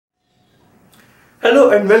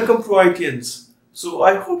Hello and welcome ProITians. So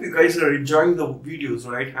I hope you guys are enjoying the videos,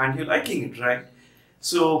 right? And you're liking it, right?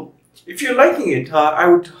 So if you're liking it, I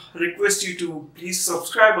would request you to please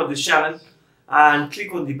subscribe on this channel and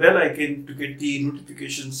click on the bell icon to get the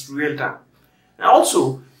notifications real time. And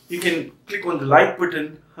also you can click on the like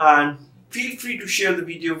button and feel free to share the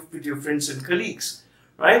video with your friends and colleagues,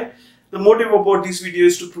 right? The motive about this video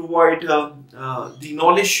is to provide the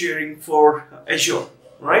knowledge sharing for Azure,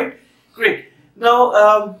 right? Great.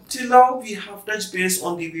 Now, till now we have touched base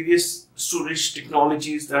on the various storage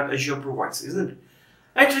technologies that Azure provides, isn't it?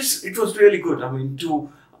 It was really good,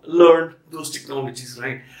 to learn those technologies,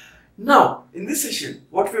 right? Now, in this session,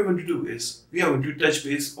 what we're going to do is, we are going to touch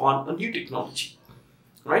base on a new technology,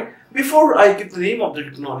 right? Before I give the name of the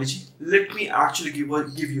technology, let me actually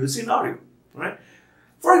give you a scenario, right?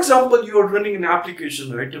 For example, you are running an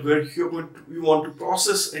application, right, where you want to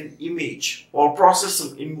process an image or process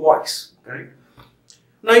some invoice, right?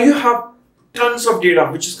 Now you have tons of data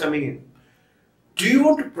which is coming in. Do you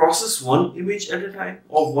want to process one image at a time,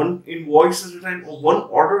 or one invoice at a time, or one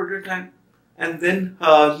order at a time, and then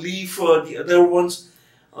leave the other ones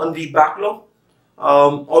on the backlog?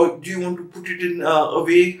 Or do you want to put it in a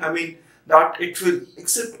way, that it will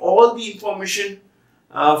accept all the information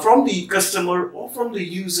from the customer or from the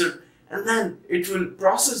user, and then it will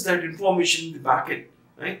process that information in the backend,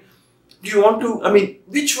 right? Do you want to,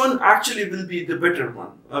 which one actually will be the better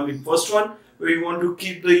one? First one, where you want to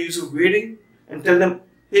keep the user waiting and tell them,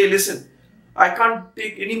 hey, listen, I can't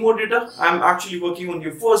take any more data, I'm actually working on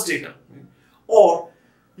your first data. Right? Or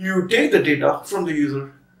you take the data from the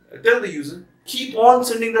user, tell the user, keep on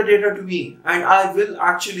sending the data to me, and I will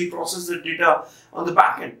actually process the data on the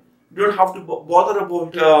backend. You don't have to bother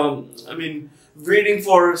about, waiting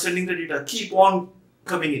for sending the data. Keep on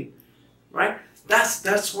coming in, right?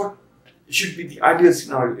 That's what should be the ideal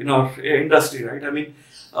scenario in our industry, right?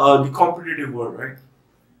 The competitive world, right?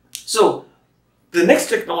 So the next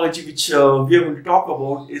technology which we are going to talk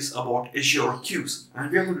about is about Azure Queues, and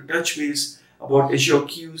we are going to touch base about Azure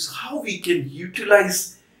Queues, how we can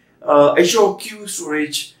utilize Azure Queue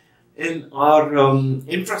Storage in our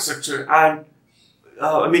infrastructure, and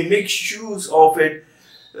make use of it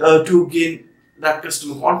to gain that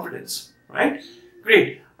customer confidence, right?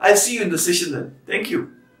 Great. I'll see you in the session then. Thank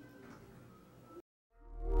you.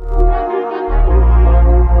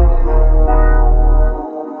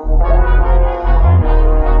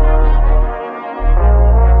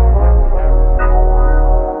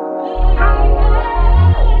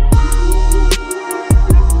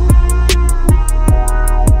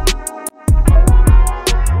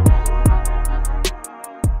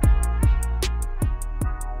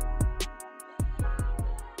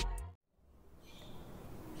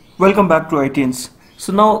 Welcome back to ProITians.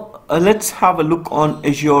 So now let's have a look on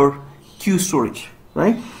Azure Queue Storage,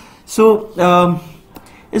 right? So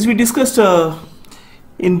as we discussed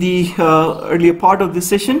in the earlier part of this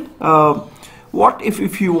session, what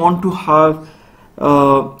if you want to have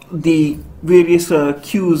the various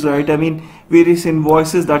queues, right? Various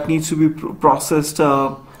invoices that needs to be processed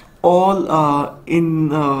all in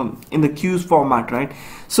the queues format, right?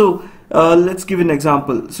 So let's give an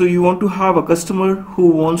example. So you want to have a customer who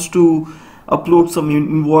wants to upload some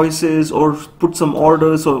invoices or put some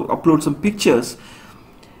orders or upload some pictures.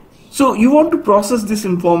 So you want to process this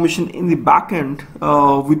information in the backend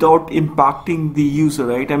without impacting the user,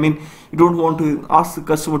 right? You don't want to ask the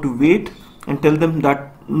customer to wait and tell them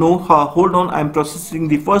that no, hold on, I'm processing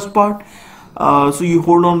the first part. So you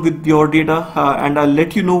hold on with your data and I'll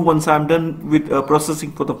let you know once I'm done with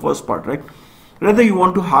processing for the first part, right? Rather, you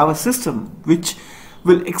want to have a system which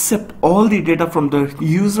will accept all the data from the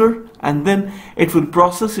user, and then it will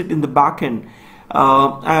process it in the backend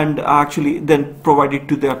and actually then provide it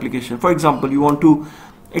to the application. For example, you want to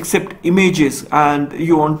accept images and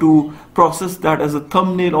you want to process that as a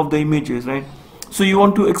thumbnail of the images, right? So you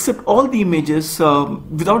want to accept all the images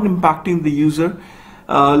without impacting the user.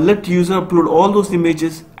 Let user upload all those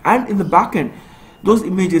images, and in the backend, those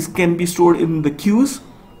images can be stored in the queues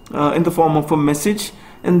in the form of a message,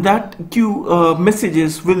 and that queue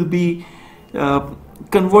messages will be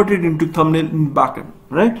converted into thumbnail in backend,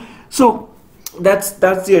 right? So that's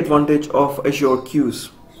the advantage of Azure Queues.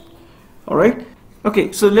 All right.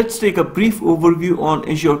 Okay. So let's take a brief overview on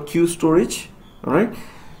Azure Queue Storage. All right.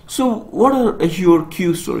 So what are Azure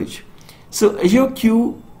Queue Storage? So Azure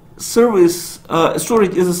Queue Service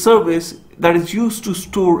Storage is a service that is used to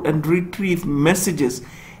store and retrieve messages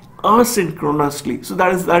asynchronously. So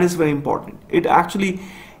that is very important. It actually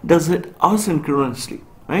does it asynchronously,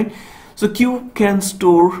 right? So queue can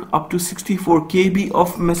store up to 64 KB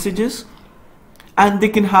of messages, and they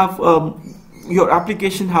can have your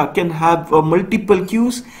application can have multiple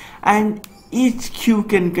queues, and each queue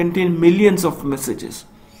can contain millions of messages.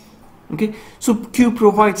 Okay, so queue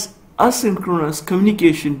provides asynchronous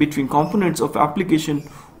communication between components of application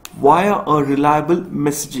via a reliable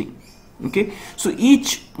messaging. Okay, so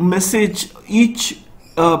each message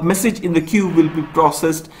in the queue will be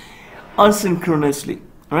processed asynchronously.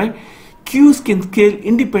 Right? Queues can scale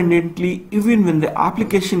independently even when the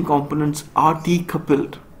application components are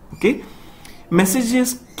decoupled. Okay,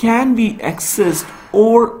 messages can be accessed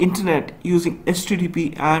over internet using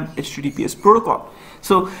HTTP and HTTPS protocol.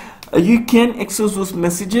 So you can access those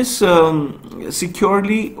messages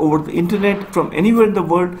securely over the internet from anywhere in the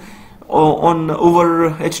world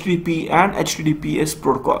over HTTP and HTTPS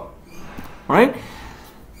protocol. All right,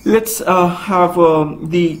 let's have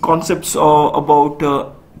the concepts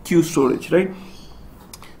about queue storage. Right,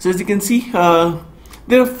 so as you can see,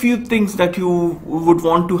 there are a few things that you would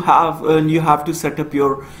want to have, and you have to set up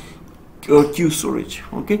your queue storage.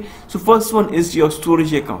 Okay, so first one is your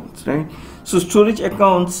storage accounts. Right, so storage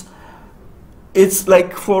accounts, it's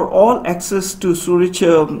like for all access to storage,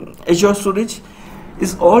 Azure storage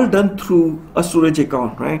is all done through a storage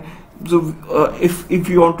account. Right, so if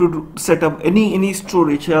you want to set up any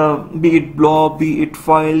storage, be it blob, be it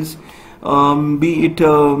files, be it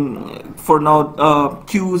for now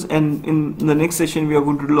queues, and in the next session we are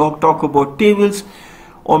going to talk about tables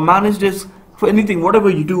or managed disk. For anything, whatever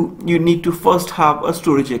you do, you need to first have a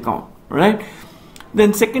storage account. Right,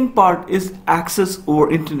 then second part is access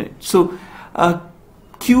over internet. So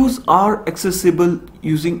queues are accessible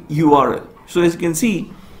using URL. So as you can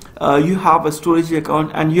see, you have a storage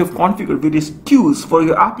account and you have configured various queues for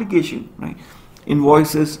your application, right?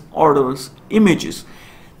 Invoices, orders, images.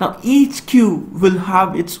 Now each queue will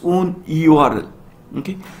have its own URL.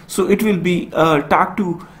 Okay, so it will be tagged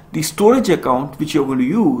to the storage account which you're going to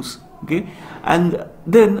use. Okay, and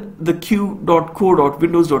then the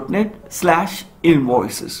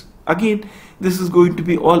queue.co.windows.net/invoices. Again, this is going to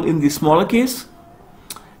be all in the smaller case,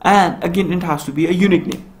 and again it has to be a unique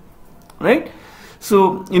name. Right,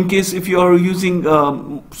 so in case if you are using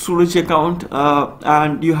storage account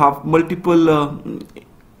and you have multiple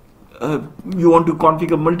you want to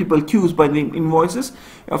configure multiple queues by the invoices,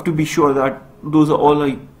 you have to be sure that those are all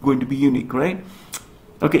going to be unique. Right,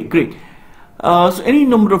 okay, great. So any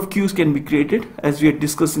number of queues can be created, as we had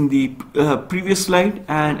discussed in the previous slide,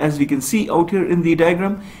 and as we can see out here in the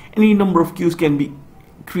diagram, any number of queues can be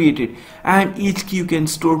created, and each queue can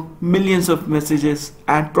store millions of messages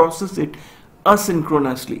and process it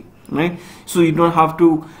asynchronously. Right, so you don't have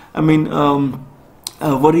to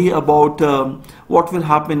worry about what will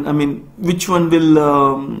happen, which one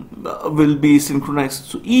will be synchronized.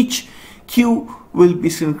 So each queue will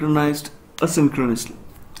be synchronized asynchronously.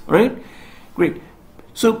 Right, great.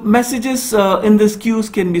 So messages in these queues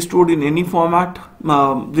can be stored in any format.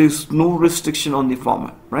 There's no restriction on the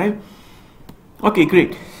format. Right, okay,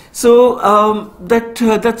 great. So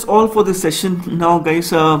that's all for this session. Now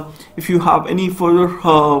guys, if you have any further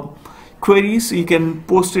queries, you can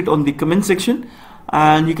post it on the comment section,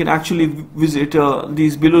 and you can actually visit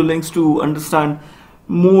these below links to understand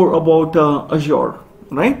more about Azure.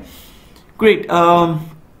 Right, great.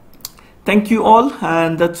 Thank you all,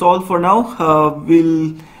 and that's all for now.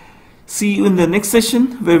 We'll see you in the next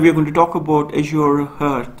session where we are going to talk about Azure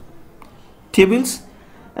tables,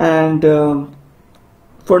 and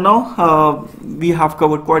for now we have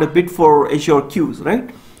covered quite a bit for Azure queues. Right,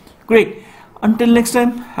 great. Until next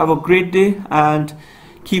time, have a great day and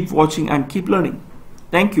keep watching and keep learning.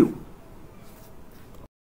 Thank you.